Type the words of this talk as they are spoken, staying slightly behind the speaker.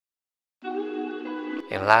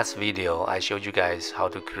In last video, I showed you guys how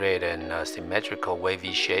to create an asymmetrical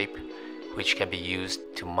wavy shape which can be used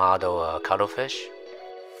to model a cuttlefish.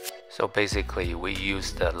 So basically, we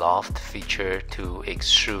use the loft feature to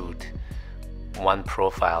extrude one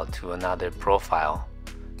profile to another profile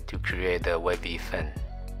to create the wavy fin.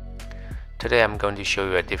 Today I'm going to show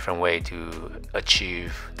you a different way to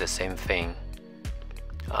achieve the same thing.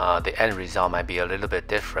 The end result might be a little bit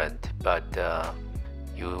different, but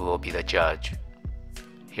you will be the judge.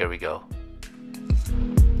 Here we go.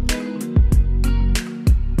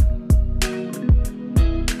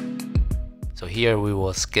 So here we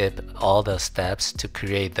will skip all the steps to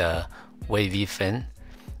create the wavy fin,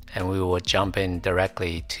 and we will jump in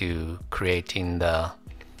directly to creating the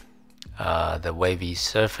wavy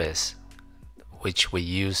surface, which we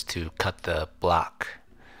use to cut the block.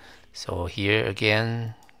 So here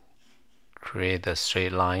again, create the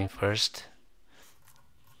straight line first,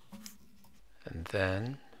 and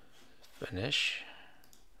then finish.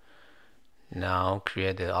 Now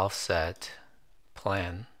create the offset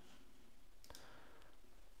plan,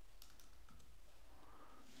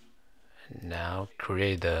 and now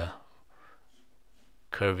create the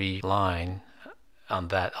curvy line on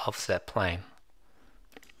that offset plane,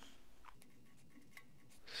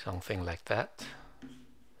 something like that.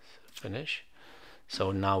 Finish.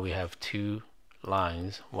 So now we have two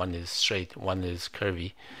lines, one is straight, one is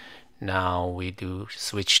curvy. Now we do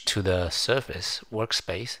switch to the surface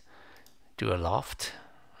workspace, do a loft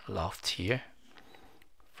here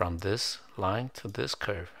from this line to this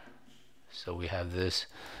curve. So we have this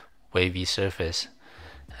wavy surface,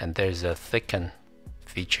 and there's a thicken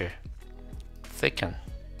feature. Thicken.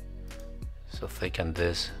 So thicken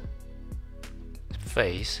this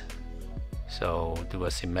face. So do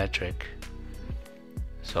a symmetric.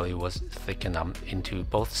 So it was thickened into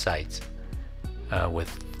both sides with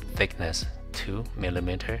thickness 2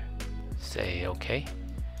 millimeter. Say OK.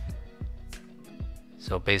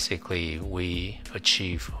 So basically we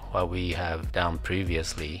achieve what we have done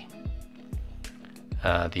previously.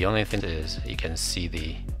 The only thing is you can see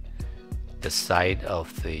the side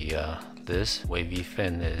of the this wavy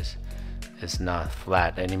fin is not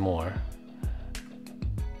flat anymore.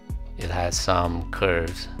 It has some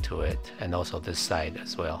curves to it, and also this side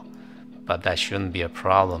as well. But that shouldn't be a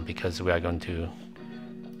problem because we are going to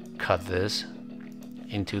cut this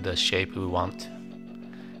into the shape we want,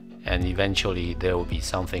 and eventually there will be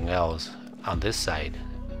something else on this side,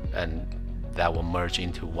 and that will merge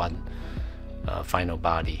into one final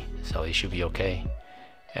body. So it should be okay.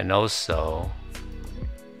 And also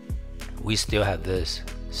we still have this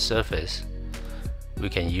surface. We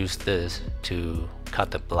can use this to cut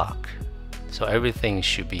the block. So everything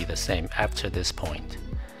should be the same after this point.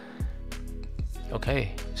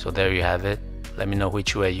 Okay, so there you have it. Let me know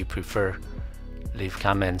which way you prefer. Leave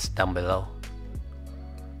comments down below.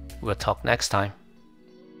 We'll talk next time.